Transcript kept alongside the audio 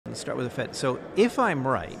Let's start with the Fed. So if I'm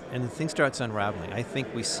right and the thing starts unraveling, I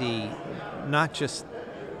think we see not just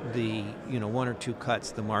the one or two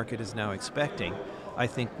cuts the market is now expecting. I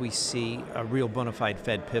think we see a real bona fide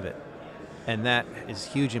Fed pivot. And that is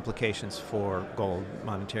huge implications for gold,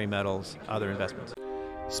 monetary metals, other investments.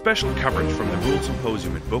 Special coverage from the Rule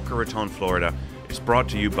Symposium in Boca Raton, Florida is brought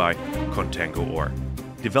to you by Contango Ore,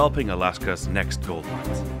 developing Alaska's next gold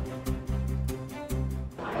mines.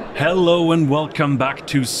 Hello and welcome back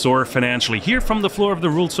to Soar Financially, here from the floor of the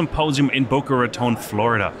Rule Symposium in Boca Raton,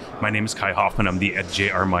 Florida. My name is Kai Hoffman. I'm the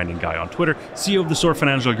 @JR Mining guy on Twitter, CEO of the Soar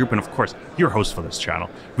Financial Group, and of course, your host for this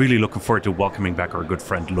channel. Really looking forward to welcoming back our good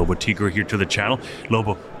friend Lobo Tiggre here to the channel.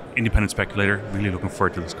 Lobo, independent speculator, really looking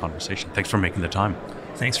forward to this conversation. Thanks for making the time.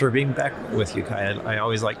 Thanks for being back with you, Kai. I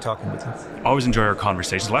always like talking with you. Always enjoy our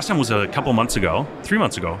conversations. Last time was a couple months ago, 3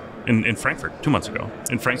 months ago, in Frankfurt, 2 months ago,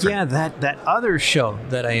 in Frankfurt. Yeah, that other show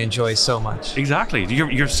that I enjoy so much. Exactly.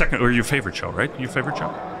 Your second, or your favorite show, right? Your favorite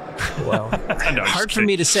show? Well, hard for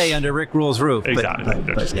me to say under Rick Rule's roof. Exactly.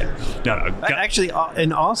 But yeah. No. Actually,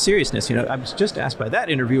 in all seriousness, I was just asked by that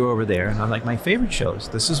interviewer over there, and I'm like, my favorite shows,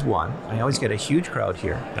 this is one. I always get a huge crowd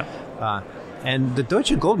here. Yeah. And the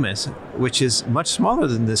DEUTSCHE GOLDMESSE, which is much smaller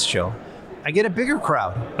than this show, I get a bigger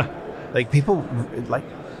crowd. Like people, like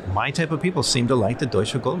my type of people seem to like the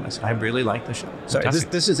DEUTSCHE GOLDMESSE. I really like the show. Sorry,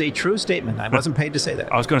 this is a true statement. I wasn't paid to say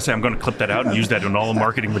that. I was going to say, I'm going to clip that out and use that in all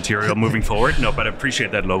marketing material moving forward. No, but I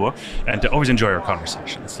appreciate that, Lobo. And always enjoy our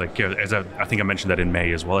conversations. Like, as I think I mentioned that in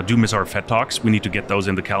May as well. I do miss our Fed talks. We need to get those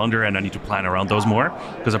in the calendar, and I need to plan around those more,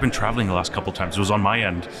 because I've been traveling the last couple of times. It was on my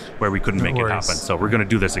end where we couldn't make it happen. So we're going to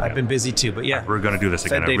do this again. I've been busy too, but yeah. We're going to do this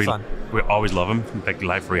again. Fed Day fun. We always love them, like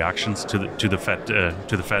live reactions to the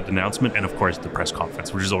Fed announcement, and of course the press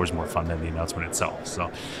conference, which is always more fun than the announcement itself. So,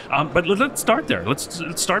 but let's start there. Let's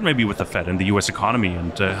start maybe with the Fed and the U.S. economy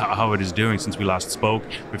and how it is doing since we last spoke.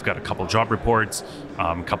 We've got a couple job reports,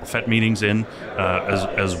 a couple Fed meetings in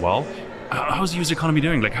as well. How's the U.S. economy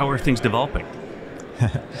doing? Like, how are things developing?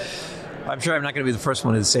 I'm sure I'm not going to be the first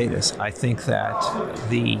one to say this. I think that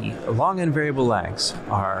the long and variable lags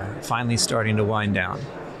are finally starting to wind down.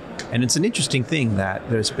 And it's an interesting thing that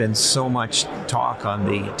there's been so much talk on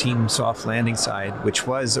the team soft landing side, which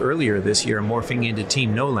was earlier this year morphing into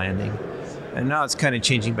team no landing. And now it's kind of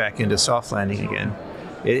changing back into soft landing again.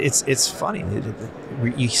 It's funny.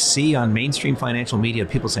 You see on mainstream financial media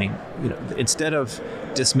people saying, instead of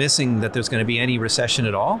dismissing that there's going to be any recession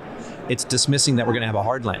at all, it's dismissing that we're going to have a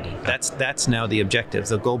hard landing. That's now the objective.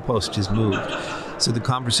 The goalpost has moved. So the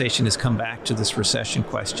conversation has come back to this recession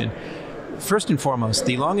question. First and foremost,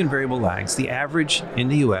 the long and variable lags, the average in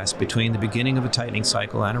the U.S. between the beginning of a tightening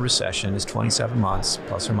cycle and a recession is 27 months,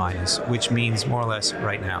 plus or minus, which means more or less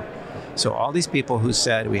right now. So all these people who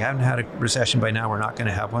said we haven't had a recession by now, we're not going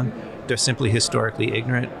to have one, they're simply historically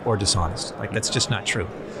ignorant or dishonest. Like, that's just not true.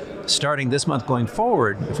 Starting this month going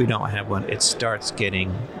forward, if we don't have one, it starts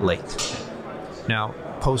getting late. Now,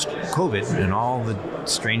 post-COVID and all the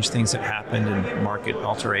strange things that happened and market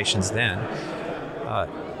alterations then,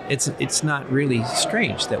 it's not really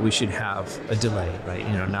strange that we should have a delay,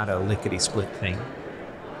 right? Not a lickety-split thing.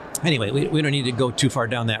 Anyway, we don't need to go too far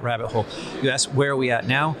down that rabbit hole. You asked, where are we at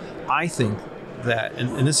now? I think that,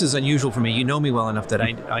 and this is unusual for me, you know me well enough that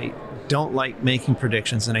I don't like making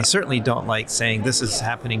predictions, and I certainly don't like saying this is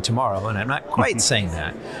happening tomorrow, and I'm not quite saying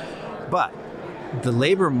that. But the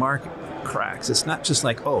labor market cracks. It's not just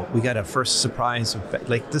like, oh, we got a first surprise.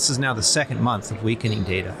 Like, this is now the second month of weakening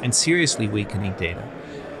data, and seriously weakening data.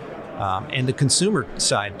 And the consumer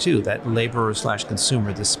side too, that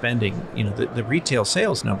laborer/consumer, the spending, the retail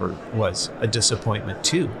sales number was a disappointment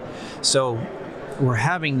too. So we're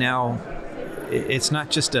having now, it's not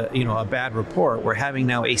just a bad report, we're having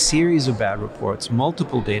now a series of bad reports,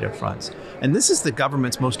 multiple data fronts. And this is the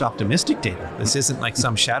government's most optimistic data. This isn't like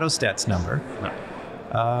some shadow stats number.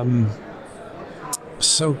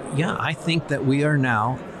 So yeah, I think that we are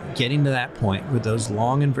now getting to that point where those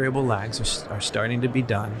long and variable lags are starting to be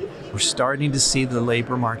done. We're starting to see the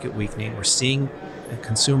labor market weakening. We're seeing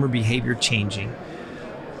consumer behavior changing.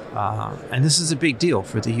 And this is a big deal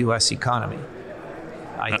for the U.S. economy.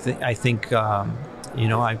 I think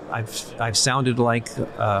I've sounded like,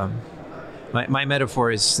 my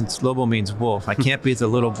metaphor is, since Lobo means wolf, I can't be the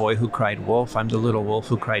little boy who cried wolf. I'm the little wolf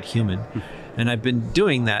who cried human. And I've been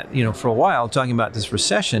doing that, for a while, talking about this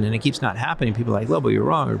recession, and it keeps not happening. People are like, Lobo, you're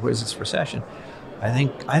wrong, or where's this recession? I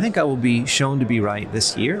think I will be shown to be right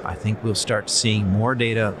this year. I think we'll start seeing more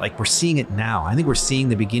data, like we're seeing it now. I think we're seeing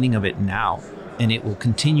the beginning of it now, and it will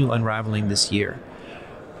continue unraveling this year.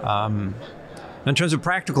 In terms of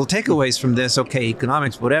practical takeaways from this, okay,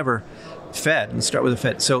 economics, whatever, Fed, let's start with the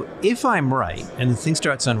Fed. So if I'm right and the thing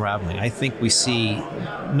starts unraveling, I think we see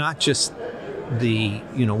not just the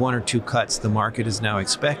one or two cuts the market is now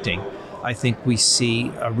expecting. I think we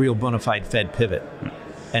see a real bona fide Fed pivot.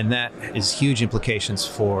 And that is huge implications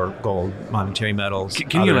for gold, monetary metals.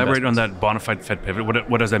 Can you elaborate on that bona fide Fed pivot?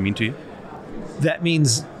 What does that mean to you? That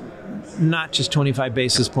means not just 25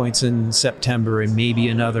 basis points in September and maybe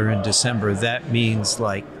another in December. That means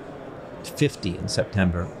like 50 in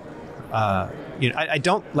September. I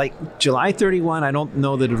don't like July 31. I don't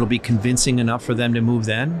know that it'll be convincing enough for them to move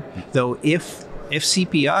then. Though if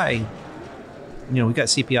CPI, we got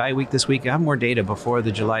CPI week this week. I have more data before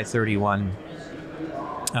the July 31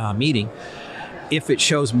 meeting. If it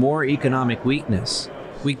shows more economic weakness,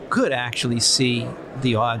 we could actually see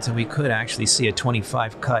the odds, and we could actually see a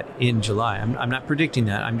 25 cut in July. I'm not predicting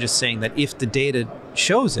that. I'm just saying that if the data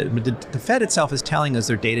shows it, the Fed itself is telling us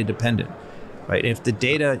they're data dependent. Right? If the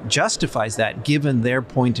data justifies that, given their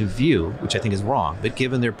point of view, which I think is wrong, but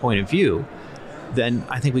given their point of view, then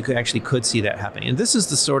I think we could see that happening. And this is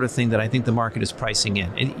the sort of thing that I think the market is pricing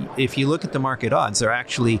in. And if you look at the market odds, they're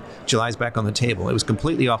actually, July's back on the table. It was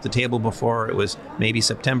completely off the table before. It was maybe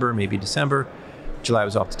September, maybe December. July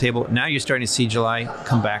was off the table. Now you're starting to see July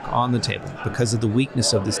come back on the table because of the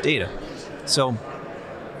weakness of this data. So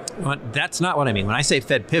that's not what I mean. When I say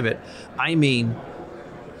Fed pivot, I mean,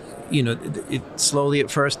 it slowly at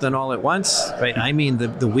first, then all at once, right? I mean,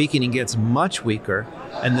 the weakening gets much weaker,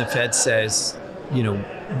 and the Fed says,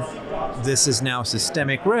 this is now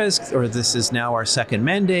systemic risk, or this is now our second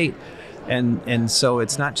mandate, and so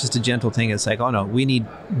it's not just a gentle thing. It's like, oh no, we need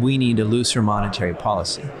a looser monetary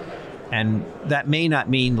policy, and that may not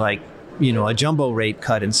mean like a jumbo rate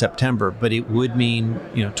cut in September, but it would mean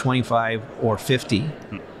 25 or 50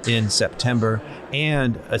 in September,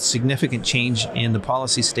 and a significant change in the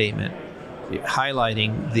policy statement,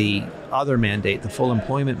 highlighting the other mandate, the full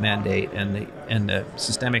employment mandate, and the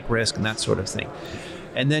systemic risk and that sort of thing.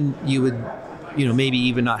 And then you would, maybe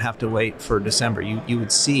even not have to wait for December. You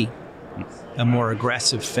would see a more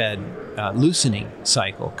aggressive Fed loosening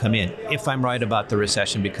cycle come in, if I'm right about the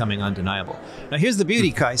recession becoming undeniable. Now here's the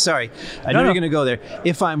beauty, Kai. Sorry, I know you're going to go there.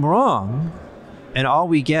 If I'm wrong, and all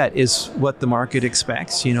we get is what the market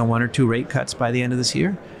expects, 1 or 2 rate cuts by the end of this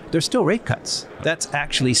year, there's still rate cuts. That's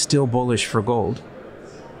actually still bullish for gold,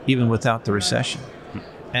 even without the recession.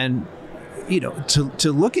 And,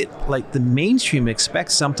 to look at, like, the mainstream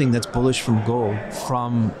expects something that's bullish from gold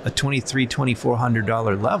from a $2,300,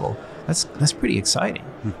 $2,400 level, that's pretty exciting.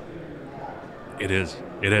 It is.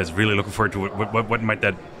 It is. Really looking forward to it. What might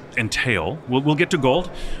that entail? We'll get to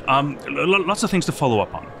gold. Lots of things to follow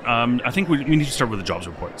up on. I think we need to start with the jobs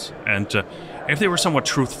reports. And if they were somewhat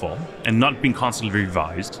truthful and not being constantly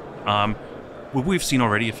revised, would we have seen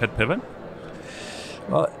already a Fed pivot?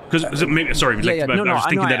 Well, because I was thinking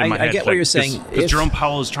that in my head. I get what you're saying. Because Jerome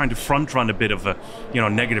Powell is trying to front run a bit of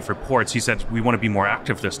negative reports. He said we want to be more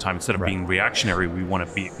active this time instead of being reactionary. We want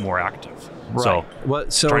to be more active.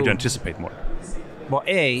 Right. So trying to anticipate more. Well,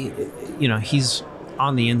 he's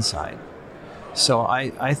on the inside. So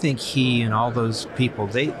I think he and all those people,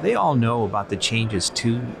 they all know about the changes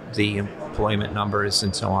to the employment numbers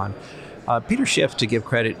and so on. Peter Schiff, to give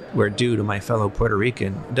credit where due to my fellow Puerto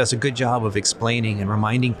Rican, does a good job of explaining and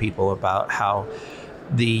reminding people about how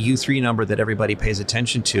the U3 number that everybody pays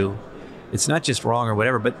attention to, it's not just wrong or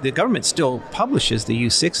whatever, but the government still publishes the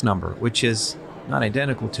U6 number, which is not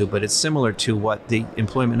identical to, but it's similar to what the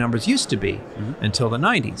employment numbers used to be until the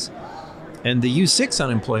 90s. And the U6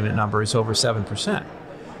 unemployment number is over 7%.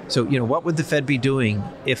 So, what would the Fed be doing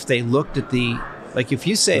if they looked at if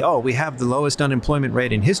you say, oh, we have the lowest unemployment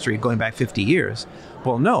rate in history going back 50 years.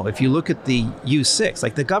 Well, no, if you look at the U6,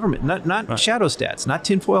 like the government, not shadow stats, not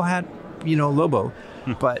tinfoil hat, Lobo,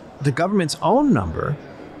 but the government's own number,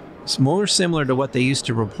 it's more similar to what they used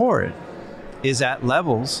to report, is at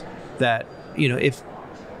levels that,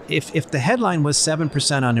 if the headline was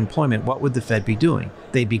 7% unemployment, what would the Fed be doing?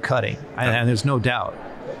 They'd be cutting, and there's no doubt.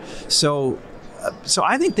 So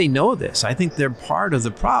I think they know this. I think they're part of the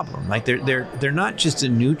problem. Like they're not just a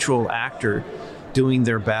neutral actor doing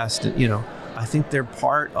their best. I think they're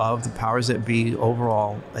part of the powers that be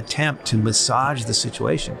overall attempt to massage the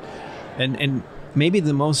situation. And maybe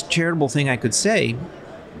the most charitable thing I could say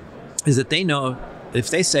is that they know if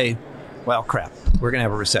they say, well, crap, we're going to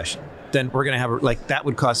have a recession, then we're going to have that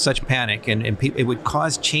would cause such panic and it would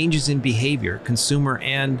cause changes in behavior, consumer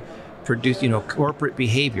and corporate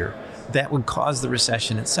behavior, that would cause the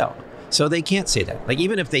recession itself. So they can't say that. Like,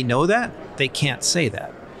 even if they know that, they can't say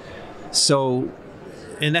that. So,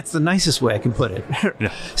 and that's the nicest way I can put it.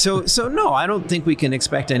 Yeah. So no, I don't think we can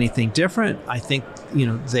expect anything different. I think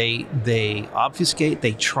they obfuscate,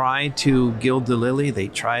 they try to gild the lily, they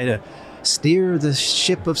try to steer the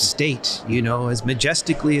ship of state, as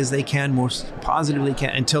majestically as they can, most positively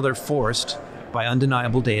can, until they're forced by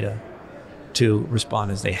undeniable data to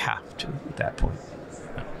respond as they have to at that point.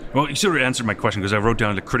 Well, you sort of answered my question because I wrote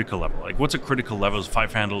down the critical level. Like, what's a critical level? Is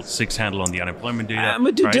 5 handle, 6 handle on the unemployment data? I'm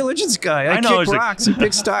a due diligence guy. I kick rocks and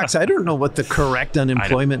pick stocks. I don't know what the correct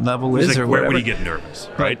unemployment level is, or where whatever. Would you get nervous,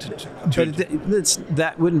 right? But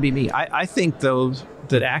that wouldn't be me. I think, though,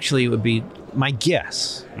 that actually would be my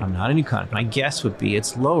guess. I'm not an economist. My guess would be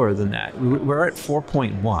it's lower than that. We're at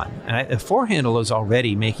 4.1. And a 4 handle is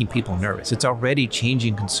already making people nervous. It's already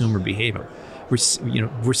changing consumer behavior.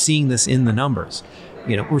 We're seeing this in the numbers.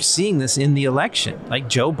 We're seeing this in the election. Like,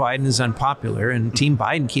 Joe Biden is unpopular and Team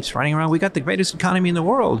Biden keeps running around. We got the greatest economy in the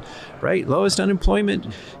world, right? Lowest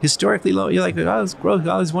unemployment, historically low. You're like, oh, this growth,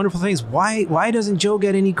 all these wonderful things. Why doesn't Joe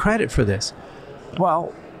get any credit for this?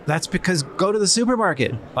 Well, that's because go to the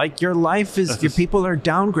supermarket. Like, your life is, your people are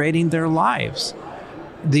downgrading their lives.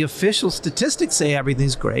 The official statistics say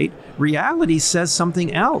everything's great. Reality says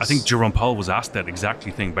something else. I think Jerome Powell was asked that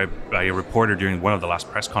exactly thing by a reporter during one of the last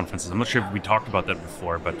press conferences. I'm not sure if we talked about that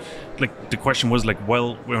before, but like the question was like,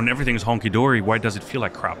 well, when everything is honky-dory, why does it feel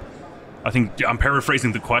like crap? I think I'm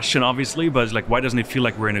paraphrasing the question, obviously, but it's like, why doesn't it feel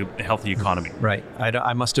like we're in a healthy economy? Right.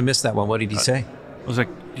 I must have missed that one. What did he say? I was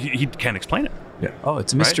like, he can't explain it. Yeah. Oh,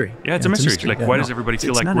 it's a mystery. Right? Yeah, it's a mystery. Like, why does everybody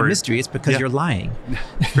feel like we're... It's not a mystery. It's because you're lying.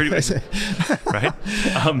 Pretty much. Right?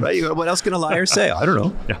 Right? What else can a liar say? I don't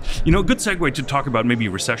know. Yeah. Good segue to talk about maybe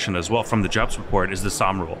recession as well from the jobs report is the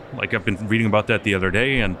SOM rule. Like, I've been reading about that the other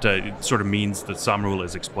day, and it sort of means the SOM rule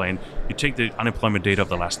is explained. You take the unemployment data of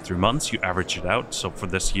the last 3 months, you average it out. So for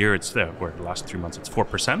this year, it's where the last 3 months, it's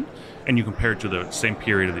 4%. And you compare it to the same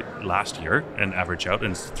period of the last year and average out,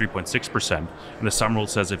 and it's 3.6%. And the SOM rule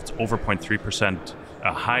says if it's over 0.3%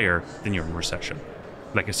 higher, then you're in recession.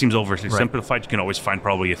 Like, it seems overly simplified. You can always find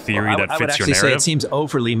probably a theory that fits your narrative. I would actually say it seems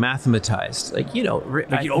overly mathematized. Like,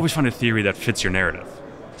 you always find a theory that fits your narrative,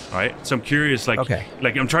 right? So I'm curious, like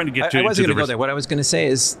I'm trying to get to... I wasn't going to go there. What I was going to say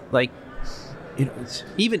is, like,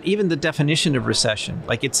 even the definition of recession,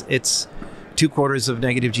 like it's 2/4 of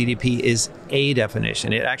negative GDP is a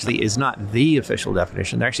definition. It actually is not the official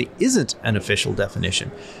definition. There actually isn't an official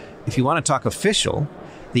definition. If you want to talk official,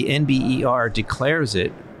 the NBER declares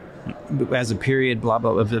it as a period, blah,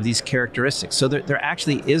 blah, of these characteristics. So there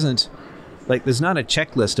actually isn't, like, there's not a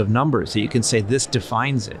checklist of numbers that you can say this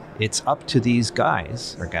defines it. It's up to these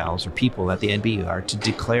guys or gals or people at the NBER to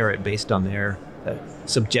declare it based on their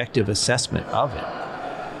subjective assessment of it.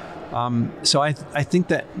 So I think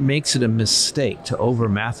that makes it a mistake to over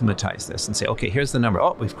mathematize this and say, okay, here's the number.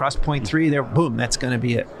 Oh, we've crossed 0.3 there. Boom, that's going to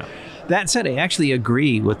be it. That said, I actually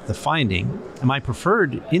agree with the finding. My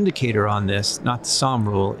preferred indicator on this, not the SOM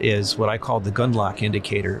rule, is what I call the Gundlach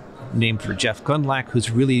indicator, named for Jeff Gundlach, who's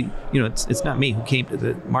really, it's not me who came to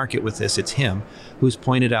the market with this, it's him, who's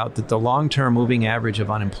pointed out that the long-term moving average of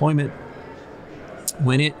unemployment,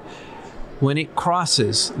 when it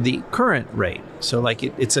crosses the current rate, so like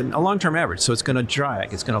it's a long-term average, so it's going to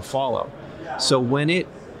drag, it's going to follow. So when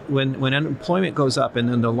unemployment goes up and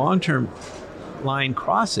then the long-term line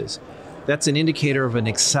crosses, that's an indicator of an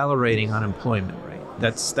accelerating unemployment rate.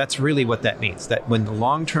 That's really what that means, that when the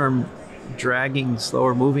long-term dragging,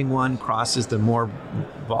 slower moving one crosses the more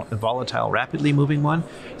volatile, rapidly moving one,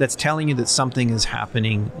 that's telling you that something is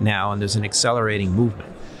happening now and there's an accelerating movement.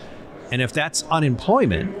 And if that's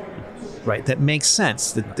unemployment, right, that makes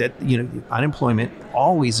sense that unemployment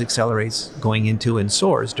always accelerates going into and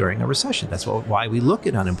soars during a recession. That's why we look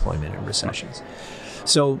at unemployment in recessions.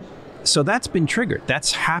 So that's been triggered.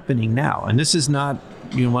 That's happening now. And this is not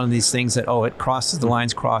one of these things that, it crosses, the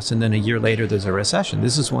lines cross, and then a year later there's a recession.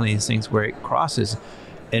 This is one of these things where it crosses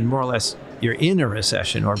and more or less you're in a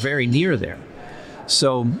recession or very near there.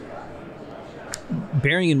 So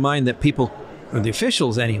bearing in mind that people, or the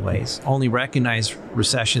officials anyways, only recognize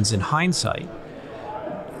recessions in hindsight,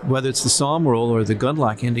 whether it's the SOM rule or the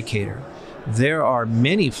Gundlach indicator, there are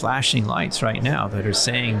many flashing lights right now that are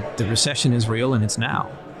saying the recession is real and it's now.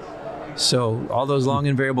 So all those long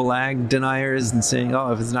and variable lag deniers and saying,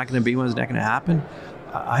 if it's not going to be one, it's not going to happen.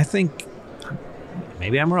 I think,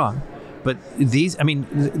 maybe I'm wrong, but the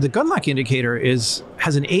Gundlach indicator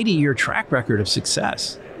has an 80-year track record of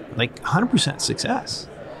success, like 100% success.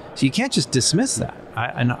 So you can't just dismiss that.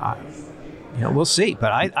 We'll see.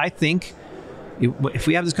 But I think if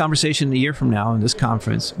we have this conversation a year from now in this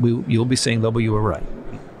conference, you'll be saying, Lobo, you were right.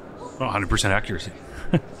 100% accuracy.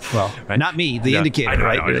 Well, right? Not me, the indicator, I know,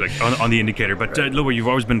 right? I know, like on the indicator. But Lobo, you've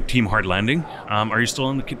always been team hard landing. Are you still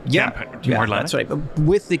in the team hard landing? That's right. But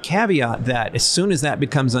with the caveat that as soon as that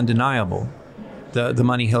becomes undeniable, the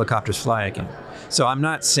money helicopters fly again. So I'm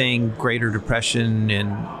not saying greater depression,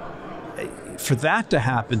 and for that to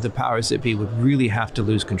happen, the powers that be would really have to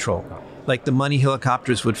lose control. Like the money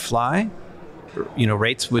helicopters would fly,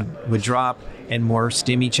 rates would drop, and more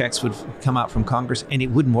stimmy checks would come out from Congress, and it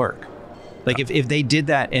wouldn't work. Like if they did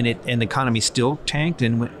that and the economy still tanked,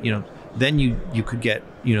 and then you could get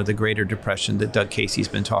the greater depression that Doug Casey's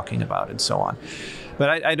been talking about and so on.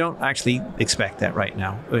 But I don't actually expect that right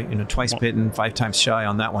now. Twice bitten, 5 times shy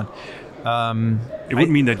on that one. It would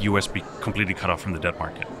mean that U.S. be completely cut off from the debt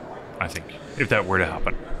market, I think, if that were to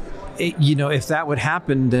happen. If that would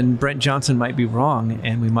happen, then Brent Johnson might be wrong,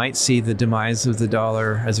 and we might see the demise of the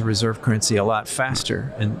dollar as a reserve currency a lot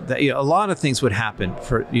faster. And a lot of things would happen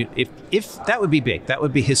if that would be big. That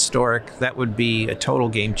would be historic. That would be a total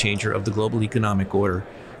game changer of the global economic order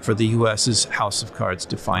for the U.S.'s house of cards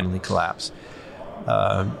to finally collapse.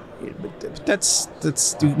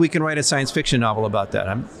 We can write a science fiction novel about that.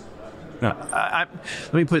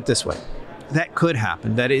 Let me put it this way. That could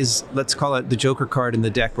happen. That is, let's call it the Joker card in the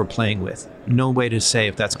deck we're playing with. No way to say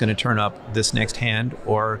if that's going to turn up this next hand,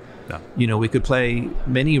 or, we could play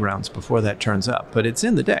many rounds before that turns up. But it's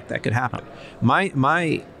in the deck. That could happen.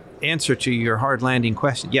 My answer to your hard landing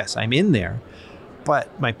question, yes, I'm in there.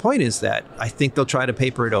 But my point is that I think they'll try to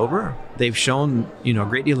paper it over. They've shown, a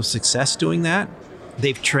great deal of success doing that.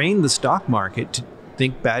 They've trained the stock market to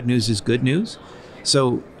think bad news is good news.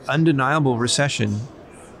 So undeniable recession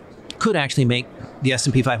could actually make the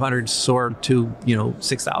S&P 500 soar to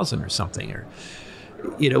 6,000 or something, or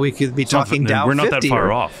we could be talking Dow 50. We're not that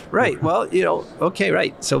far off, right? Well, okay,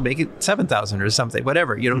 right. So make it 7,000 or something,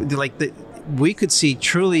 whatever. We could see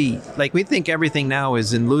truly, like, we think everything now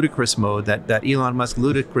is in ludicrous mode, that Elon Musk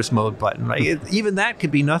ludicrous mode button. Like even that could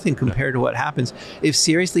be nothing compared to what happens if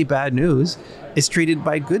seriously bad news is treated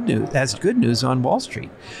as good news on Wall Street.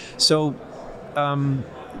 So.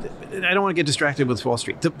 I don't want to get distracted with Wall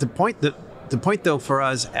Street. The point, though, for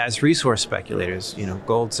us as resource speculators,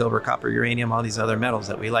 gold, silver, copper, uranium, all these other metals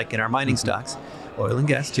that we like in our mining stocks, oil and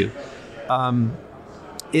gas too,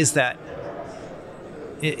 is that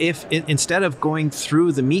if instead of going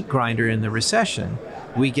through the meat grinder in the recession,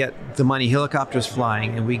 we get the money helicopters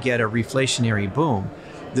flying and we get a reflationary boom,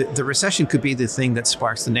 the recession could be the thing that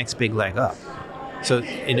sparks the next big leg up. So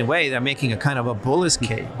in a way, they're making a kind of a bullish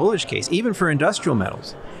case, even for industrial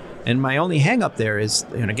metals. And my only hang up there is,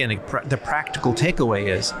 again, the practical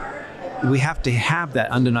takeaway is we have to have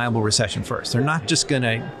that undeniable recession first. They're not just going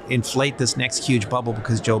to inflate this next huge bubble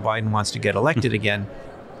because Joe Biden wants to get elected again.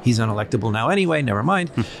 He's unelectable now anyway, never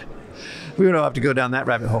mind. We don't have to go down that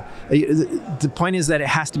rabbit hole. The point is that it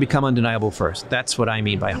has to become undeniable first. That's what I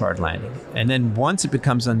mean by hard landing. And then once it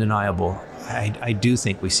becomes undeniable, I do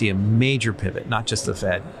think we see a major pivot, not just the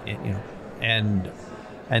Fed, and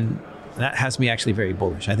that has me actually very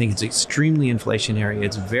bullish. I think it's extremely inflationary.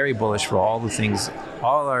 It's very bullish for all the things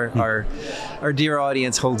all our dear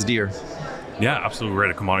audience holds dear. Yeah, absolutely. We're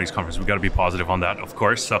at a commodities conference. We've got to be positive on that, of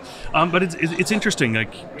course. So, but it's interesting.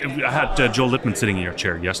 Like, I had Joel Lippman sitting in your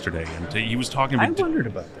chair yesterday, and he was talking about... I wondered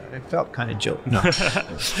about that. I felt kind of joke. No.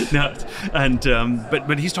 No. And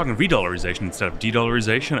but he's talking re-dollarization instead of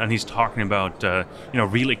de-dollarization, and he's talking about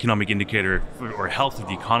real economic indicator or health of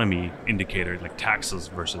the economy indicator, like taxes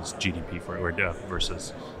versus GDP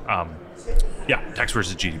versus tax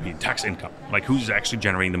versus GDP, tax income, like who's actually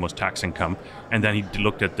generating the most tax income. And then he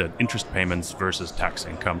looked at the interest payments versus tax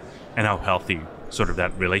income and how healthy sort of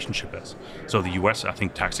that relationship is. So the US, I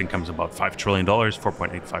think tax income is about $5 trillion,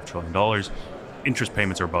 $4.85 trillion. Interest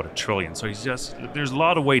payments are about $1 trillion. So there's a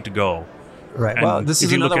lot of way to go. Right. And well, this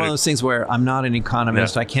is another one of those things where I'm not an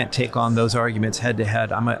economist. I can't take on those arguments head to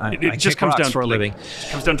head. I just kick rocks for a living.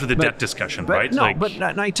 It comes down to the debt discussion, right? No, but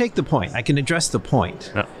I take the point. I can address the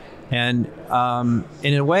point. Yeah. And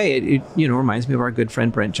in a way, it reminds me of our good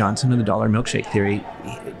friend Brent Johnson and the dollar milkshake theory.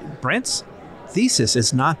 Brent's thesis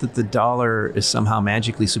is not that the dollar is somehow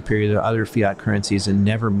magically superior to other fiat currencies and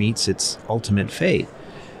never meets its ultimate fate.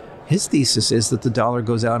 His thesis is that the dollar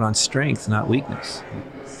goes out on strength, not weakness.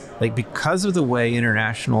 Like, because of the way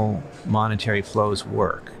international monetary flows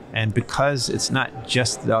work, and because it's not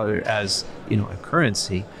just the dollar as a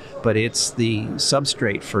currency, but it's the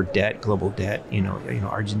substrate for debt, global debt.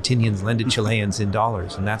 Argentinians lend to Chileans in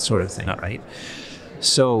dollars and that sort of thing, right?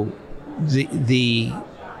 So the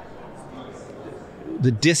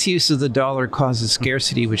the disuse of the dollar causes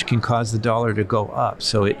scarcity, which can cause the dollar to go up.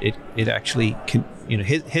 So it actually can, you know,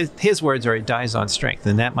 his words are it dies on strength,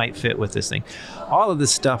 and that might fit with this thing. All of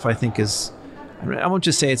this stuff I think is, I won't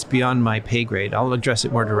just say it's beyond my pay grade. I'll address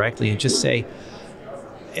it more directly and just say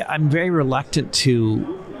I'm very reluctant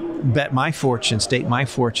to bet my fortune, stake my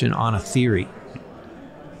fortune on a theory.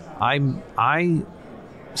 I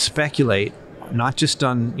speculate not just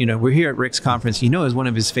on, you know, we're here at Rick's conference, you know, is one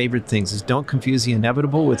of his favorite things is don't confuse the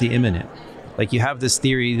inevitable with the imminent. Like you have this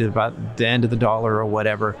theory about the end of the dollar or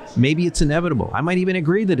whatever. Maybe it's inevitable. I might even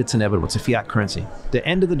agree that it's inevitable. It's a fiat currency. The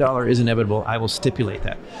end of the dollar is inevitable. I will stipulate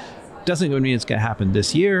that. Doesn't mean it's going to happen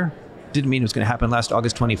this year. Didn't mean it was going to happen last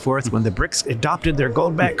August 24th when the BRICS adopted their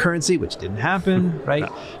gold-backed currency, which didn't happen, right?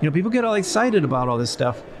 You know, people get all excited about all this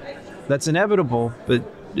stuff. That's inevitable, but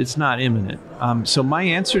it's not imminent. So my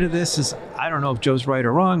answer to this is, I don't know if Joe's right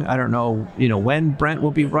or wrong. I don't know, you know, when Brent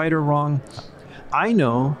will be right or wrong. I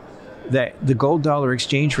know that the gold-dollar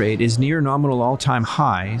exchange rate is near nominal all-time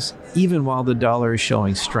highs, even while the dollar is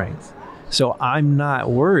showing strength. So I'm not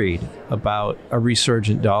worried about a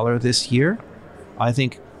resurgent dollar this year. I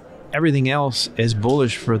think everything else is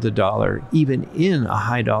bullish for the dollar, even in a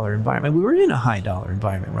high dollar environment. We're in a high dollar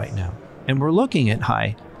environment right now, and we're looking at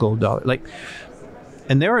high gold dollar.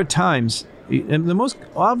 And there are times, and the most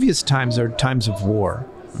obvious times are times of war.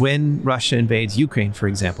 When Russia invades Ukraine, for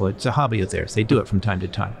example, it's a hobby of theirs. They do it from time to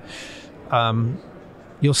time.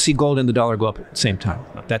 You'll see gold and the dollar go up at the same time.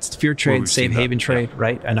 That's the fear trade, safe haven trade,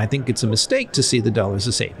 right? And I think it's a mistake to see the dollar as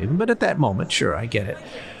a safe haven. But at that moment, sure, I get it.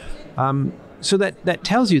 So that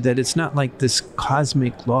tells you that it's not like this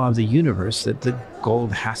cosmic law of the universe that the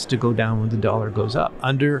gold has to go down when the dollar goes up.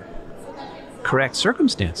 Under correct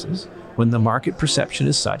circumstances, when the market perception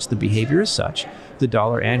is such, the behavior is such, the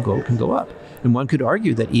dollar and gold can go up. And one could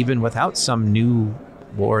argue that even without some new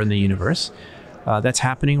war in the universe, that's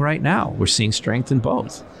happening right now. We're seeing strength in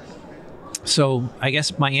both. So I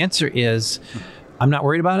guess my answer is, I'm not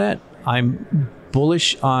worried about it. I'm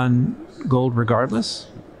bullish on gold regardless.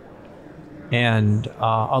 And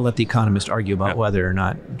I'll let the economist argue about whether or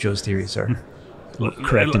not Joe's theories are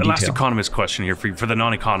correct in detail. Last economist question here for the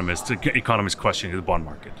non-economist. Economist question is the bond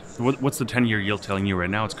market. What's the 10-year yield telling you right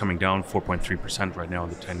now? It's coming down 4.3% right now in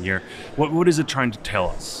the 10-year. What is it trying to tell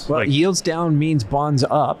us? Well, yields down means bonds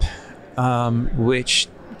up, which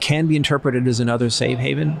can be interpreted as another safe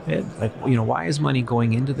haven. Like, you know, why is money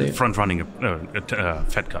going into the front running a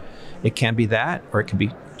Fed cut? It can be that, or it can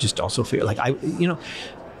be just also fear. Like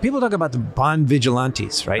people talk about the bond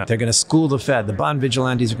vigilantes, right? They're going to school the Fed. The bond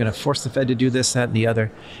vigilantes are going to force the Fed to do this, that, and the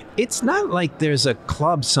other. It's not like there's a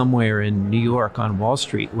club somewhere in New York on Wall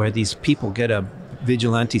Street where these people get a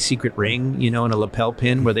vigilante secret ring, you know, and a lapel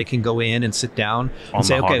pin where they can go in and sit down and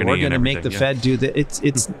say, okay, we're going to make the Fed do that.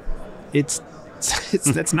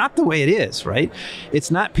 That's not the way it is, right? It's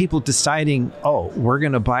not people deciding, oh, we're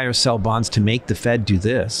going to buy or sell bonds to make the Fed do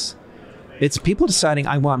this. It's people deciding,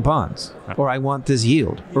 I want bonds, or I want this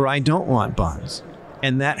yield, or I don't want bonds.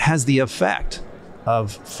 And that has the effect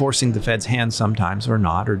of forcing the Fed's hand sometimes or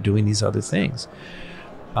not, or doing these other things.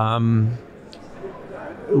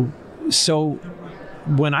 So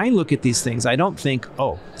when I look at these things, I don't think,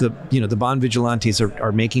 oh, the bond vigilantes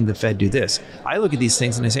are making the Fed do this. I look at these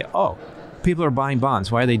things and I say, oh, people are buying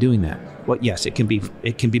bonds. Why are they doing that? Well, yes, it can be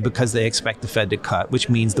because they expect the Fed to cut, which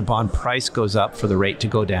means the bond price goes up for the rate to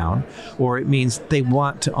go down, or it means they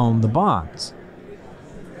want to own the bonds.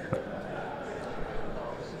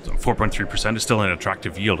 So 4.3% is still an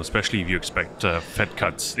attractive yield, especially if you expect Fed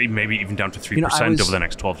cuts, maybe even down to 3% over the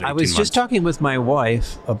next 12 to 18 months. I was just talking with my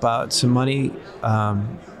wife about some money a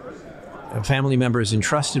family member is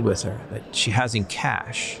entrusted with her that she has in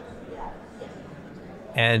cash.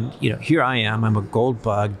 And, you know, here I am, I'm a gold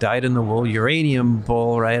bug, dyed-in-the-wool uranium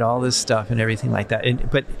bull, right? All this stuff and everything like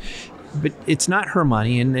that. But it's not her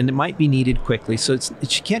money, and it might be needed quickly. So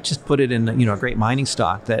she can't just put it in, you know, a great mining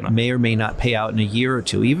stock that may or may not pay out in a year or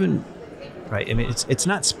two, even, right? I mean, it's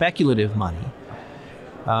not speculative money.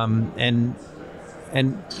 And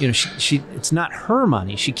you know, it's not her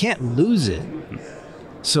money. She can't lose it.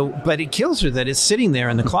 So, but it kills her that it's sitting there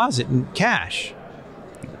in the closet in cash.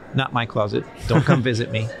 Not my closet. Don't come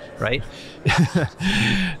visit me, right?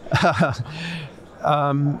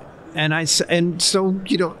 And so,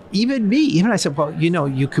 you know, even I said, well, you know,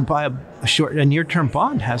 you could buy a near-term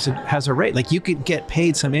bond has a rate. Like, you could get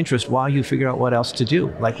paid some interest while you figure out what else to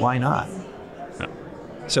do. Like, why not? Yeah.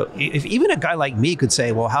 So if even a guy like me could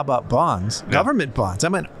say, well, how about bonds? Yeah. Government bonds.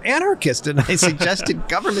 I'm an anarchist, and I suggested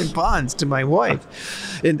government bonds to my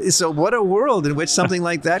wife. And so what a world in which something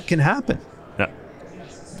like that can happen.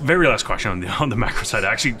 Very last question on the macro side.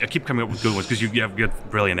 Actually, I keep coming up with good ones because you have good,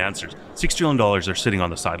 brilliant answers. $6 trillion are sitting on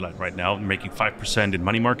the sideline right now, making 5% in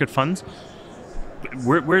money market funds.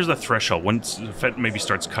 Where's the threshold? Once the Fed maybe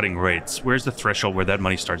starts cutting rates, where's the threshold where that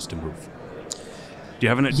money starts to move? Do you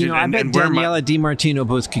have an? I bet Danielle DiMartino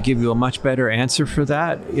Booth could give you a much better answer for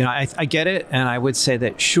that. I get it, and I would say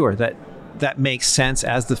that sure that makes sense.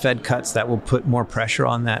 As the Fed cuts, that will put more pressure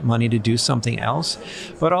on that money to do something else.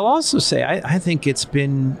 But I'll also say I think it's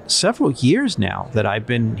been several years now that I've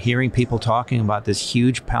been hearing people talking about this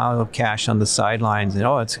huge pile of cash on the sidelines, and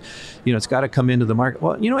it's got to come into the market.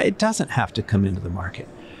 Well, it doesn't have to come into the market.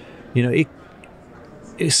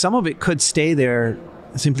 Some of it could stay there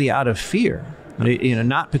simply out of fear.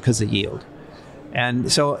 Not because of yield.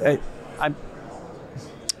 And so I'm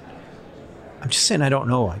just saying I don't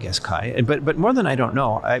know, I guess, Kai. But more than I don't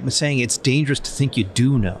know, I'm saying it's dangerous to think you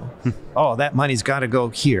do know. Oh, that money's got to go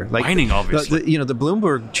here. Like mining, obviously. The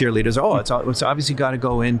Bloomberg cheerleaders, it's obviously got to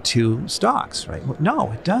go into stocks, right? Well,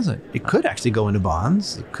 no, it doesn't. It could actually go into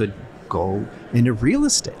bonds. It could go into real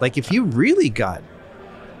estate. Like if you really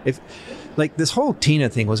this whole TINA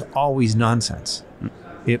thing was always nonsense.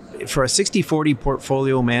 For a 60-40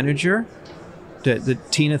 portfolio manager, the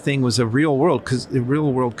TINA thing was a real world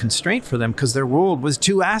constraint for them because their world was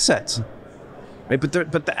two assets, right? But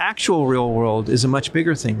the actual real world is a much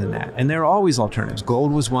bigger thing than that, and there are always alternatives.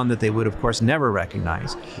 Gold was one that they would, of course, never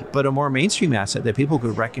recognize, but a more mainstream asset that people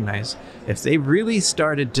could recognize. If they really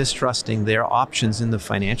started distrusting their options in the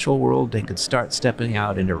financial world, they could start stepping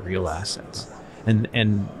out into real assets,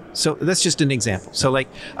 and so that's just an example. So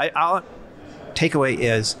I'll takeaway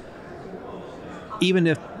is, even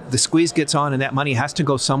if the squeeze gets on and that money has to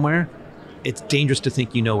go somewhere, it's dangerous to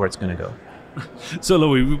think you know where it's going to go. So,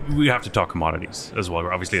 Louis, we have to talk commodities as well.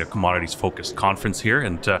 We're obviously a commodities-focused conference here,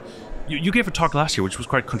 and you gave a talk last year, which was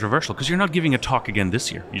quite controversial, because you're not giving a talk again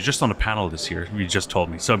this year. You're just on a panel this year, you just told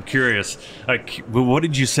me. So I'm curious, what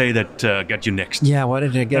did you say that got you next? Yeah, why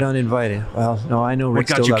did I get uninvited? Well, no, I know Rick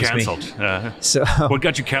still loves me. What got you canceled? What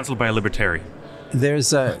got you canceled by a libertarian?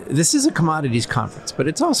 This is a commodities conference, but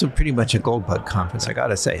it's also pretty much a gold bug conference, I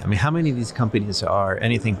gotta say. I mean, how many of these companies are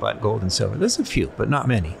anything but gold and silver? There's a few, but not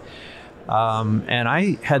many. And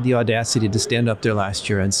I had the audacity to stand up there last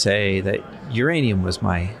year and say that uranium was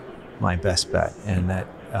my best bet, and that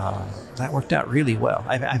worked out really well.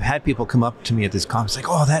 I've had people come up to me at this conference like,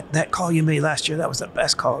 oh, that call you made last year, that was the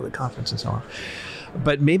best call of the conference and so on.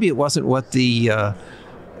 But maybe it wasn't what the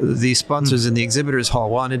sponsors in the exhibitors hall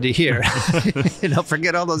wanted to hear.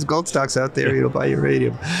 Forget all those gold stocks out there, buy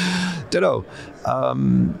uranium. Don't know.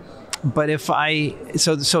 But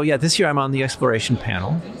this year I'm on the exploration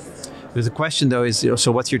panel. The question though is,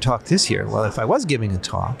 so what's your talk this year? Well, if I was giving a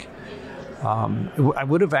talk, I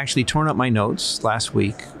would have actually torn up my notes last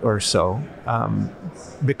week or so,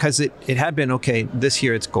 because it had been, okay, this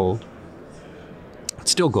year it's gold. It's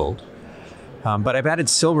still gold. But I've added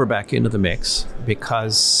silver back into the mix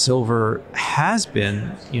because silver has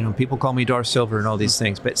been, people call me dwarf silver and all these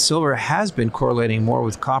things, but silver has been correlating more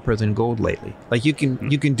with copper than gold lately. Like you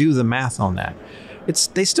can do the math on that.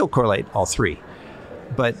 They still correlate all three,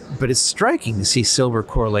 but it's striking to see silver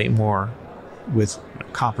correlate more with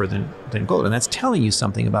copper than gold, and that's telling you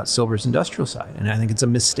something about silver's industrial side. And I think it's a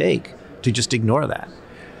mistake to just ignore that.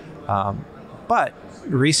 But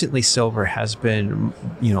recently, silver has been,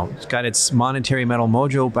 it's got its monetary metal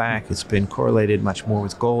mojo back. It's been correlated much more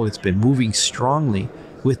with gold. It's been moving strongly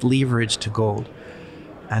with leverage to gold.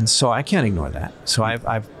 And so I can't ignore that. So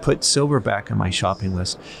I've put silver back on my shopping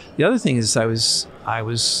list. The other thing is I was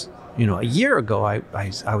a year ago, I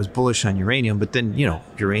was bullish on uranium, but then,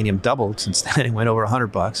 uranium doubled since then. It went over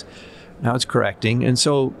 $100. Now it's correcting. And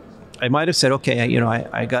so I might have said, okay,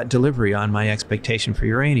 I got delivery on my expectation for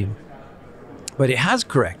uranium. But it has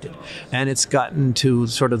corrected, and it's gotten to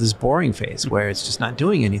sort of this boring phase where it's just not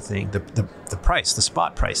doing anything. The price, the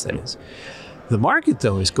spot price, that is. The market,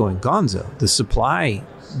 though, is going gonzo. The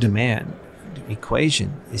supply-demand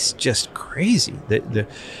equation is just crazy.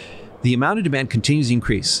 The amount of demand continues to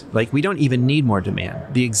increase. Like, we don't even need more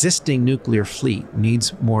demand. The existing nuclear fleet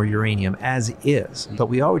needs more uranium as is, but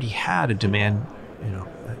we already had a demand,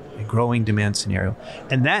 a growing demand scenario,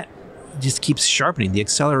 and that just keeps sharpening. The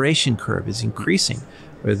acceleration curve is increasing,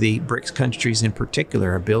 where the BRICS countries in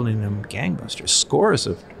particular are building them gangbusters. Scores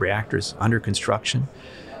of reactors under construction,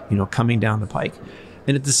 coming down the pike.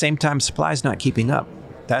 And at the same time, supply is not keeping up.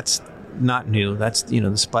 That's not new. That's,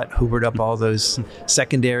 the spot hoovered up all those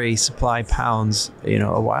secondary supply pounds,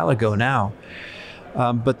 a while ago now.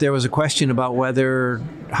 But there was a question about whether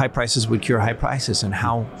high prices would cure high prices, and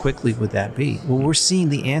how quickly would that be? Well, we're seeing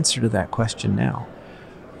the answer to that question now.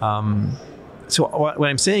 So what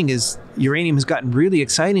I'm saying is uranium has gotten really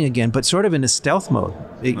exciting again, but sort of in a stealth mode.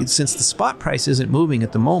 Since the spot price isn't moving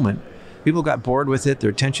at the moment, people got bored with it.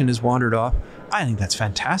 Their attention has wandered off. I think that's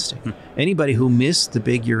fantastic. Anybody who missed the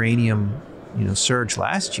big uranium, surge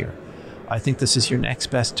last year, I think this is your next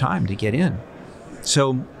best time to get in.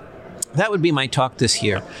 So that would be my talk this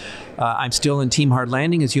year. I'm still in Team Hard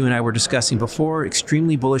Landing, as you and I were discussing before,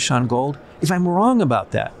 extremely bullish on gold. If I'm wrong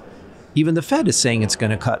about that, even the Fed is saying it's going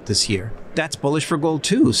to cut this year. That's bullish for gold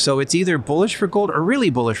too. So it's either bullish for gold or really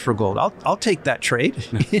bullish for gold. I'll take that trade,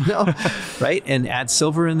 right? And add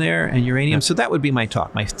silver in there and uranium. So that would be my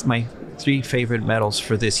talk, my 3 favorite metals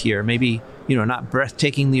for this year. Maybe, not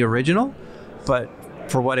breathtaking the original, but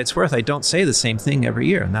for what it's worth, I don't say the same thing every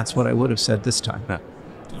year. And that's what I would have said this time. Yeah.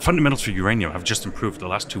 Fundamentals for uranium have just improved the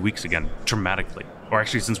last 2 weeks again, dramatically. Or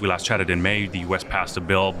actually, since we last chatted in May, the U.S. passed a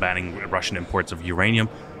bill banning Russian imports of uranium,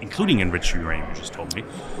 including enriched uranium, you just told me,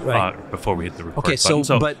 before we hit the record button.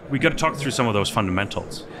 So but we got to talk through some of those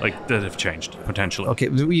fundamentals, that have changed, potentially. Okay,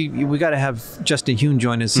 we got to have Justin Huhn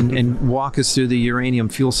join us and walk us through the uranium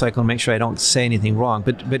fuel cycle and make sure I don't say anything wrong.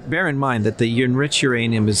 But bear in mind that the enriched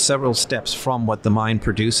uranium is several steps from what the mine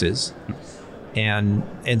produces. And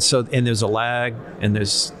there's a lag, and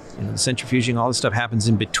there's centrifuging, all this stuff happens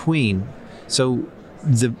in between. So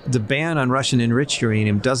the ban on Russian enriched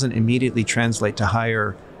uranium doesn't immediately translate to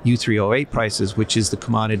higher U3O8 prices, which is the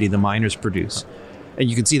commodity the miners produce. And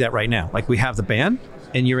you can see that right now. Like, we have the ban,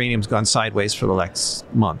 and uranium's gone sideways for the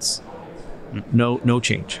last months. No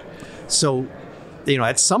change. So,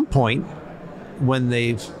 at some point, when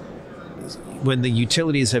the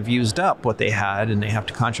utilities have used up what they had and they have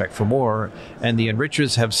to contract for more, and the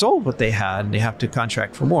enrichers have sold what they had and they have to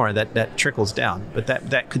contract for more, that trickles down. But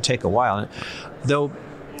that could take a while. Though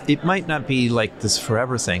it might not be like this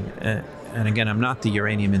forever thing. And again, I'm not the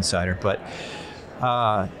uranium insider, but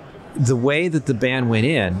the way that the ban went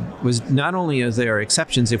in was, not only are there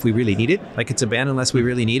exceptions if we really need it, like it's a ban unless we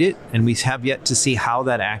really need it, and we have yet to see how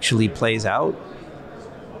that actually plays out.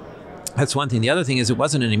 That's one thing. The other thing is, it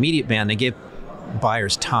wasn't an immediate ban. They gave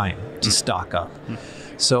buyers time to stock up.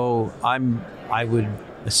 So I would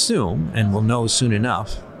assume, and we'll know soon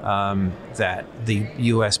enough, that the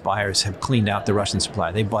U.S. buyers have cleaned out the Russian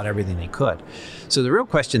supply. They bought everything they could. So the real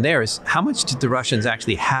question there is, how much did the Russians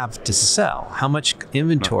actually have to sell? How much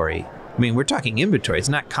inventory? I mean, we're talking inventory. It's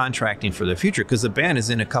not contracting for the future, because the ban is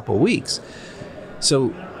in a couple of weeks.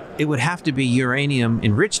 So it would have to be uranium,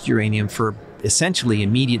 enriched uranium, for essentially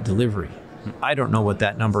immediate delivery. I don't know what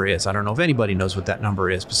that number is. I don't know if anybody knows what that number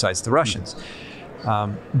is besides the Russians.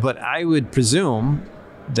 But I would presume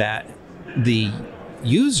that the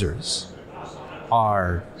users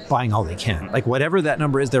are buying all they can. Like, whatever that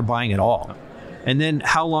number is, they're buying it all. And then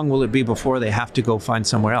how long will it be before they have to go find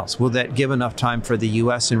somewhere else? Will that give enough time for the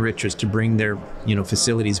U.S. enrichers to bring their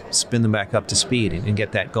facilities, spin them back up to speed and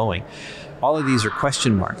get that going? All of these are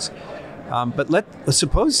question marks. But let's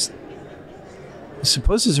suppose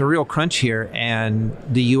there's a real crunch here, and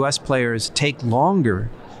the U.S. players take longer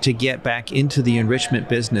to get back into the enrichment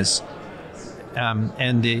business,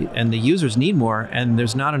 and the users need more, and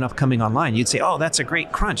there's not enough coming online. You'd say, oh, that's a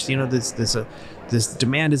great crunch. This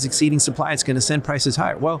demand is exceeding supply. It's going to send prices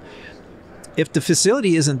higher. Well, if the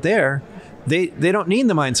facility isn't there, they don't need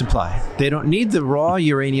the mine supply. They don't need the raw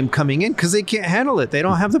uranium coming in, because they can't handle it. They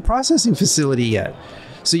don't have the processing facility yet.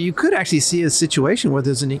 So you could actually see a situation where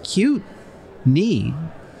there's an acute need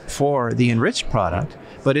for the enriched product,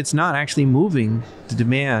 but it's not actually moving the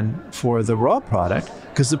demand for the raw product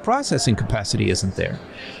because the processing capacity isn't there.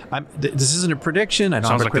 This isn't a prediction. I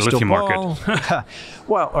don't have a crystal ball.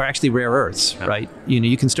 Well, or actually rare earths, right?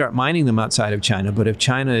 You can start mining them outside of China, but if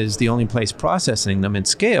China is the only place processing them at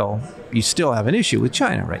scale, you still have an issue with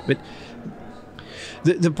China, right? But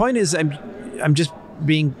the point is, I'm just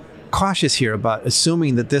being cautious here about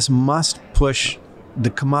assuming that this must push the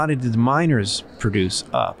commodity the miners produce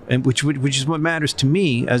up, and which is what matters to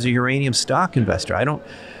me as a uranium stock investor. I don't,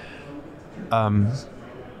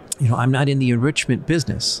 I'm not in the enrichment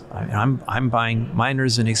business. I'm buying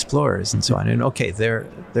miners and explorers and so on. And okay, there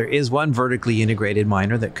is one vertically integrated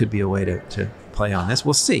miner that could be a way to play on this.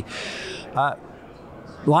 We'll see. A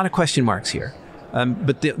lot of question marks here.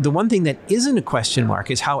 But the one thing that isn't a question mark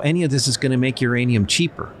is how any of this is going to make uranium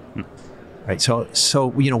cheaper. Right. So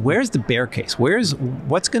where's the bear case?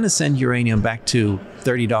 What's going to send uranium back to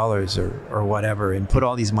 $30 or whatever and put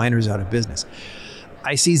all these miners out of business?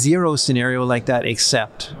 I see zero scenario like that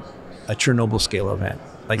except a Chernobyl scale event.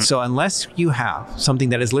 So unless you have something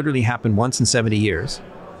that has literally happened once in 70 years,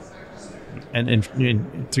 and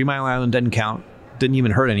 3 Mile Island doesn't count, didn't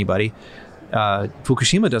even hurt anybody,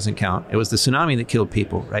 Fukushima doesn't count. It was the tsunami that killed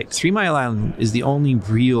people, right? 3 Mile Island is the only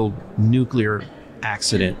real nuclear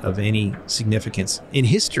accident of any significance in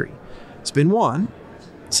history. It's been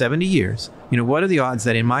 70 years. What are the odds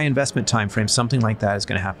that in my investment time frame, something like that is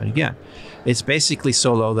going to happen again? It's basically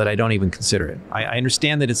so low that I don't even consider it. I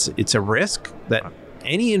understand that it's a risk that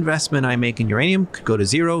any investment I make in uranium could go to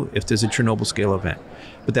zero if there's a Chernobyl scale event.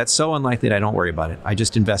 But that's so unlikely that I don't worry about it. I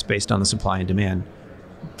just invest based on the supply and demand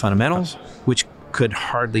fundamentals, which could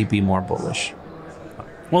hardly be more bullish.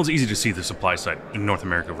 Well, it's easy to see the supply side in North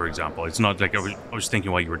America, for example. It's not like I was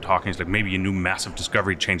thinking while you were talking, it's like maybe a new massive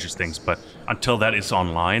discovery changes things, but until that is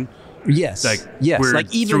online, yes, we're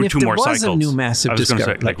like even through if two there more was cycles. a new massive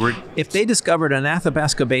discovery, Say, if they discovered an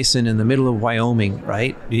Athabasca Basin in the middle of Wyoming,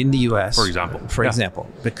 right, in the U.S., for example,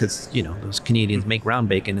 because those Canadians make round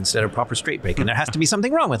bacon instead of proper straight bacon, there has to be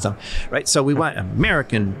something wrong with them, right? So we want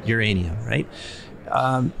American uranium, right?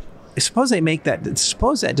 Suppose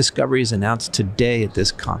that discovery is announced today at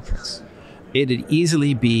this conference. It'd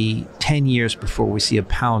easily be 10 years before we see a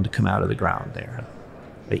pound come out of the ground there.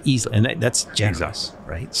 Easily, and that's generous,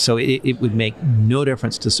 right? So it would make no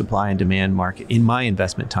difference to supply and demand market in my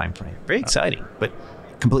investment time frame. Very exciting, but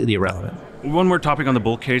completely irrelevant. One more topic on the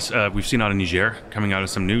bull case. We've seen out of Niger coming out of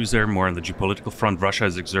some news there, more on the geopolitical front. Russia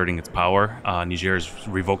is exerting its power. Niger has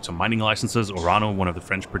revoked some mining licenses. Orano, one of the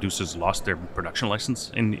French producers, lost their production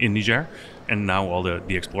license in Niger, and now all the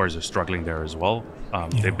explorers are struggling there as well.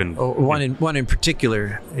 They've been one in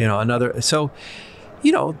particular, another. So,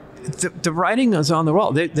 the writing is on the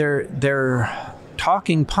wall. They're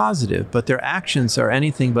talking positive, but their actions are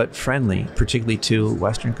anything but friendly, particularly to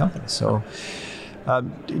Western companies. So,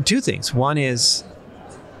 two things. One is,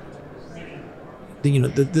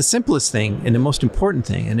 the simplest thing and the most important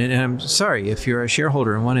thing. And I'm sorry if you're a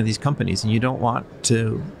shareholder in one of these companies and you don't want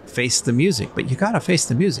to face the music, but you got to face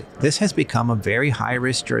the music. This has become a very high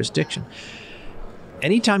risk jurisdiction.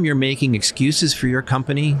 Anytime you're making excuses for your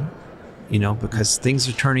company, because things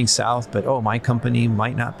are turning south, but my company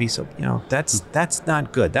might not be so, that's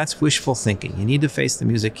not good. That's wishful thinking. You need to face the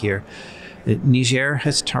music here. Niger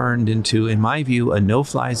has turned into, in my view, a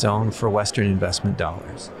no-fly zone for Western investment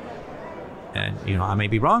dollars. And, I may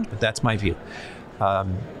be wrong, but that's my view.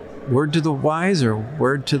 Word to the wise or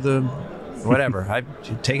word to the whatever. I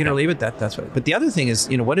take it or leave it. That's what. But the other thing is,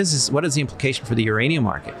 what is the implication for the uranium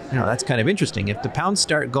market? That's kind of interesting. If the pounds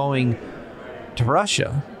start going to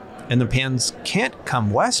Russia, and the pounds can't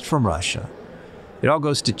come west from Russia, it all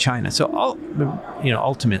goes to China. So,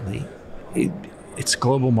 ultimately, it's a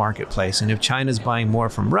global marketplace. And if China's buying more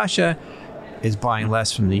from Russia, is buying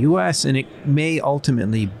less from the U.S., and it may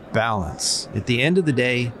ultimately balance. At the end of the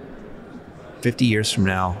day, 50 years from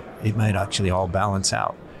now, it might actually all balance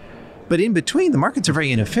out. But in between, the markets are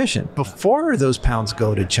very inefficient. Before those pounds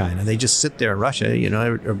go to China, they just sit there in Russia,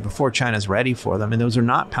 or before China's ready for them, and those are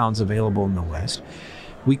not pounds available in the West.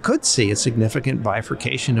 We could see a significant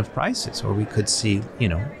bifurcation of prices, or we could see,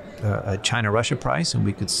 a China-Russia price, and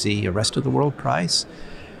we could see a rest of the world price.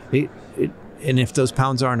 And if those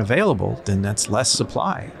pounds aren't available, then that's less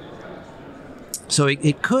supply. So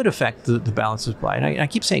it could affect the balance of supply. And I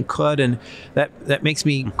keep saying could, and that makes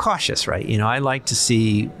me cautious, right? I like to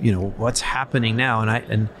see, what's happening now,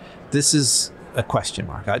 and this is a question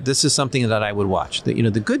mark. This is something that I would watch. The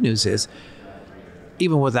good news is,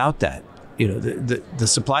 even without that, the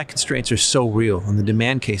supply constraints are so real and the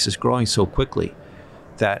demand case is growing so quickly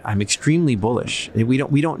that I'm extremely bullish. We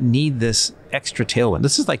don't need this extra tailwind.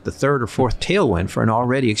 This is like the third or fourth tailwind for an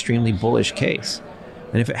already extremely bullish case.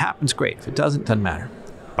 And if it happens, great. If it doesn't matter.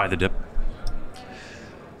 Buy the dip.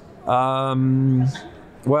 Not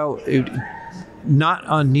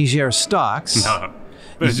on Niger stocks. No.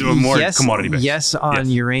 But it's more commodity based. Yes, on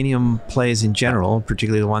uranium plays in general,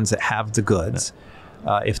 particularly the ones that have the goods.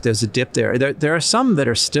 If there's a dip there are some that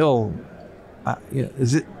are still,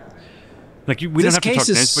 is it? We don't have to talk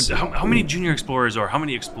names, but how many junior explorers or how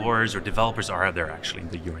many explorers or developers are there actually in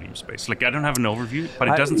the uranium space? I don't have an overview,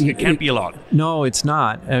 but it can't be a lot. No, it's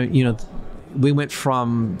not. We went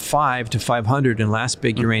from 5 to 500 in last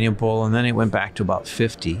big uranium bull, and then it went back to about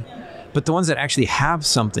 50. But the ones that actually have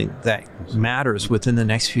something that matters within the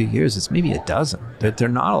next few years, it's maybe a dozen. There are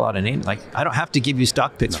not a lot of names. I don't have to give you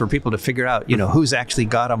stock picks for people to figure out, who's actually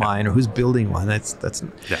got a mine or who's building one. That's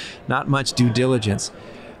not much due diligence.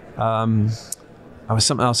 I was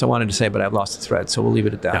something else I wanted to say, but I've lost the thread, so we'll leave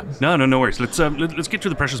it at that. Yeah. No worries. Let's get to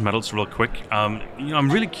the precious metals real quick. I'm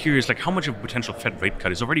really curious, like how much of a potential Fed rate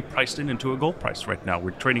cut is already priced into a gold price right now?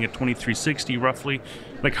 We're trading at 2360 roughly.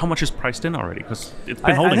 Like how much is priced in already? Because it's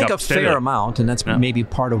been holding up. I think a fair amount, and that's maybe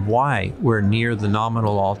part of why we're near the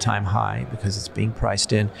nominal all-time high, because it's being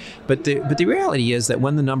priced in. But the reality is that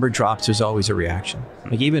when the number drops, there's always a reaction.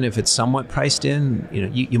 Like even if it's somewhat priced in,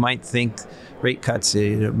 you might think rate cuts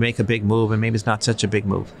make a big move, and maybe it's not such a big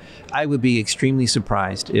move. I would be extremely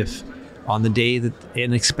surprised if on the day that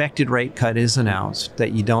an expected rate cut is announced,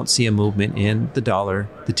 that you don't see a movement in the dollar,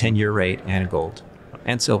 the 10-year rate, and gold,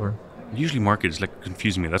 and silver. Usually markets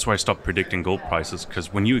confuse me. That's why I stopped predicting gold prices,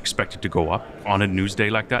 because when you expect it to go up on a news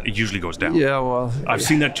day like that, it usually goes down. Yeah, well, I've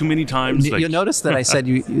seen that too many times. You'll notice that I said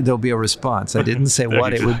there'll be a response. I didn't say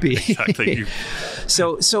what it would be. Exactly.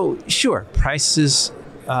 So sure, prices,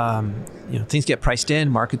 things get priced in,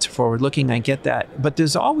 markets are forward-looking, I get that. But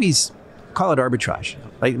there's always, call it arbitrage.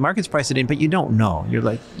 Like markets price it in, but you don't know. You're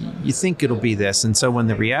like, you think it'll be this. And so when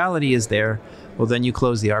the reality is there, well, then you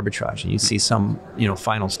close the arbitrage and you see some,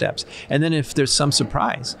 final steps. And then if there's some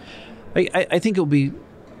surprise, I think it'll be,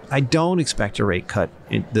 I don't expect a rate cut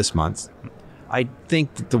this month. I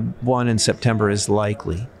think that the one in September is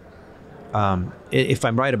likely. If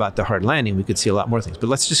I'm right about the hard landing, we could see a lot more things. But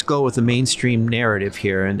let's just go with the mainstream narrative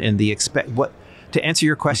here and the to answer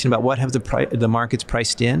your question about what have the markets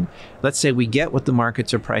priced in. Let's say we get what the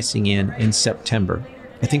markets are pricing in September.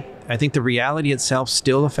 I think the reality itself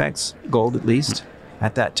still affects gold, at least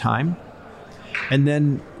at that time. And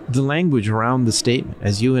then the language around the statement,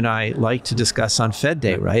 as you and I like to discuss on Fed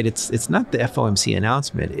Day, right? It's not the FOMC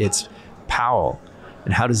announcement, it's Powell.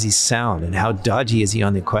 And how does he sound? And how dodgy is he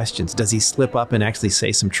on the questions? Does he slip up and actually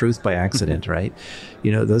say some truth by accident, right?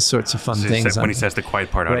 Those sorts of fun things. When he says the quiet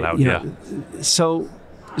part out loud, So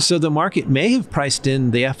the market may have priced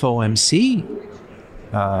in the FOMC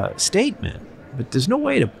statement, but there's no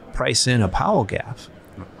way to price in a Powell gaffe.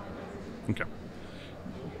 Okay.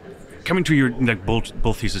 Coming to your bull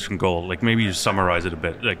thesis from gold, maybe you summarize it a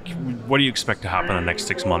bit. What do you expect to happen in the next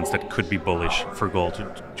 6 months that could be bullish for gold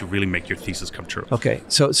to really make your thesis come true? Okay,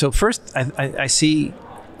 so first I see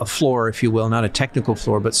a floor, if you will, not a technical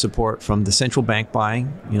floor, but support from the central bank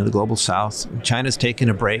buying, the global south. China's taken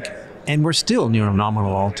a break, and we're still near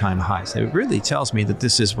nominal all-time highs. It really tells me that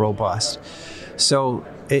this is robust. So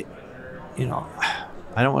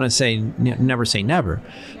I don't want to say never say never,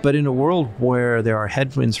 but in a world where there are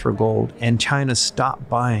headwinds for gold and China stopped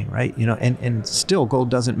buying, right? And still gold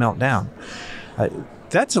doesn't melt down.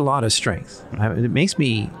 That's a lot of strength. It makes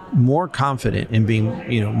me more confident in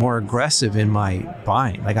being, more aggressive in my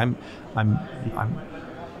buying. Like I'm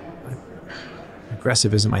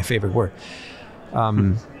aggressive isn't my favorite word.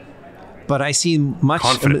 But I see much.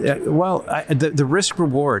 The risk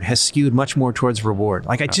reward has skewed much more towards reward.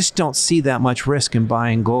 I just don't see that much risk in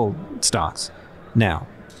buying gold stocks now.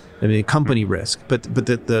 I mean, company risk, but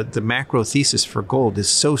the macro thesis for gold is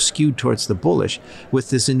so skewed towards the bullish,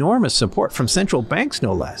 with this enormous support from central banks,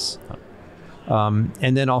 no less.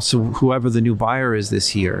 And then also whoever the new buyer is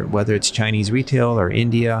this year, whether it's Chinese retail or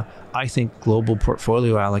India, I think global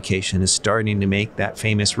portfolio allocation is starting to make that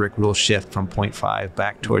famous Rick rule shift from 0.5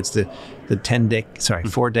 back towards the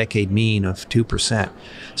 4-decade mean of 2%.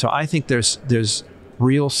 So I think there's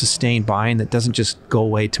real sustained buying that doesn't just go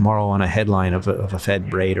away tomorrow on a headline of a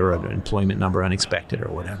Fed rate or an employment number unexpected or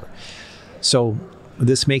whatever. So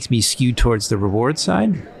this makes me skew towards the reward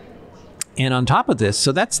side. And on top of this,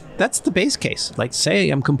 so that's the base case.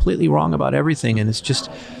 Say I'm completely wrong about everything, and it's just,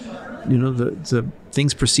 the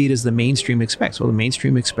things proceed as the mainstream expects. Well, the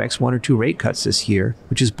mainstream expects 1 or 2 rate cuts this year,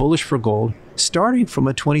 which is bullish for gold, starting from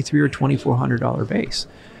a $2,300 or $2,400 base.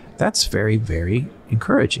 That's very, very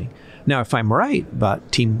encouraging. Now, if I'm right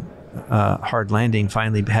about Team Hard Landing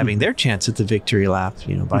finally having their chance at the victory lap,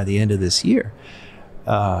 by the end of this year,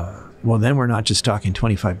 well, then we're not just talking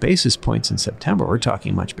 25 basis points in September. We're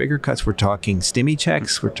talking much bigger cuts. We're talking stimmy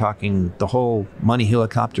checks. We're talking the whole money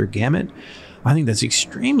helicopter gamut. I think that's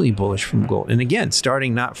extremely bullish from gold. And again,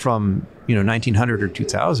 starting not from 1900 or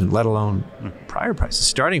 2000, let alone prior prices,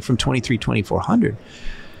 starting from 2,400.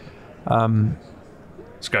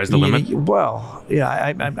 Sky's the limit. Well, yeah,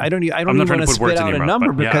 I don't even want to spit out a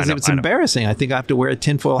number because it's embarrassing. I think I have to wear a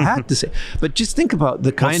tinfoil hat to say. But just think about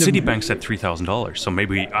the kind of Citibank's at $3,000, so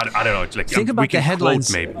maybe I don't know. It's think about the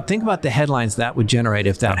headlines. Think about the headlines that would generate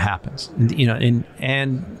if that happens.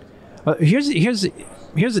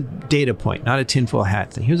 Here's a data point, not a tinfoil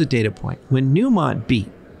hat thing. Here's a data point. When Newmont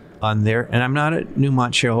beat on their, and I'm not a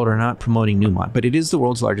Newmont shareholder, not promoting Newmont, but it is the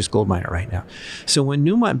world's largest gold miner right now. So when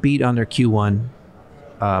Newmont beat on their Q1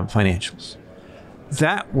 financials,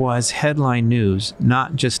 that was headline news,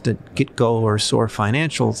 not just at GitGo or SOAR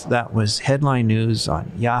Financials. That was headline news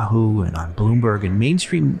on Yahoo and on Bloomberg and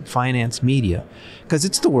mainstream finance media, because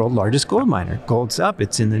it's the world's largest gold miner. Gold's up,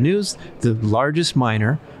 it's in the news. The largest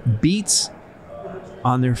miner beats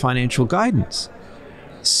on their financial guidance.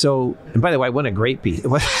 So, and by the way, what a great beat.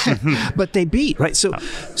 But they beat, right? So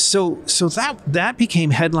that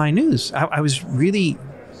became headline news. I was really,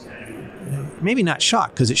 maybe not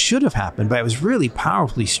shocked, because it should have happened, but I was really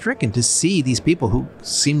powerfully stricken to see these people who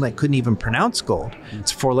seemed like couldn't even pronounce gold.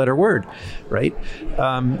 It's a 4-letter word, right?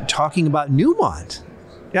 Talking about Newmont.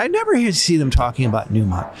 I never hear see them talking about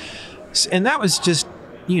Newmont. And that was just,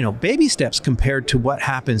 baby steps compared to what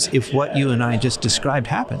happens if what you and I just described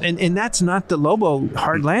happened. And that's not the Lobo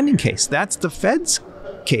hard landing case. That's the Fed's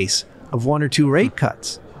case of 1 or 2 rate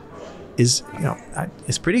cuts. It's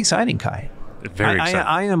pretty exciting, Kai. Very exciting.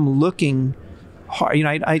 I am looking hard.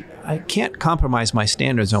 I can't compromise my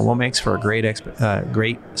standards on what makes for a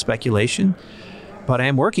great speculation, but I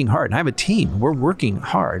am working hard. And I have a team. We're working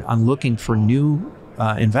hard on looking for new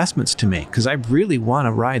investments to make, because I really want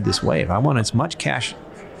to ride this wave. I want as much cash.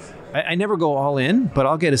 I never go all in, but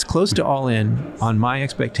I'll get as close to all in on my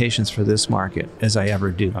expectations for this market as I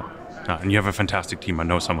ever do. And you have a fantastic team. I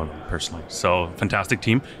know some of them personally. So fantastic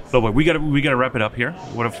team. Lobo, we got to wrap it up here.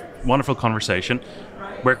 What a wonderful conversation.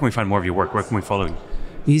 Where can we find more of your work? Where can we follow you?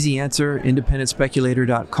 Easy answer,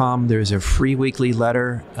 independentspeculator.com. There's a free weekly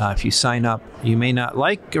letter. If you sign up, you may not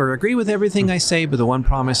like or agree with everything I say, but the one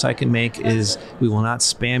promise I can make is we will not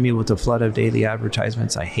spam you with a flood of daily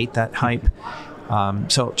advertisements. I hate that hype.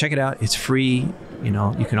 So check it out. It's free.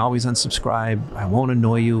 You can always unsubscribe. I won't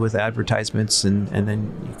annoy you with advertisements, and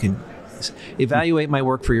then you can evaluate my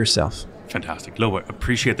work for yourself. Fantastic. Lobo,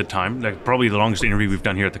 appreciate the time. Probably the longest interview we've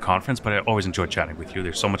done here at the conference, but I always enjoy chatting with you.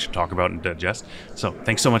 There's so much to talk about and digest. So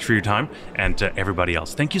thanks so much for your time, and to everybody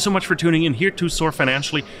else, thank you so much for tuning in here to SOAR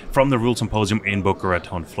Financially from the Rule Symposium in Boca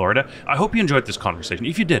Raton, Florida. I hope you enjoyed this conversation.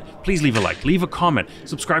 If you did, please leave a like, leave a comment,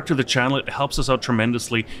 subscribe to the channel. It helps us out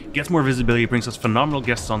tremendously, gets more visibility, brings us phenomenal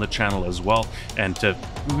guests on the channel as well. And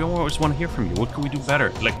we always want to hear from you. What can we do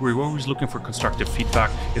better? We're always looking for constructive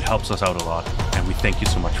feedback. It helps us out a lot, and we thank you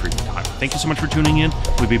so much for your time. Thank you so much for tuning in.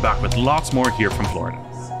 We'll be back with lots more here from Florida.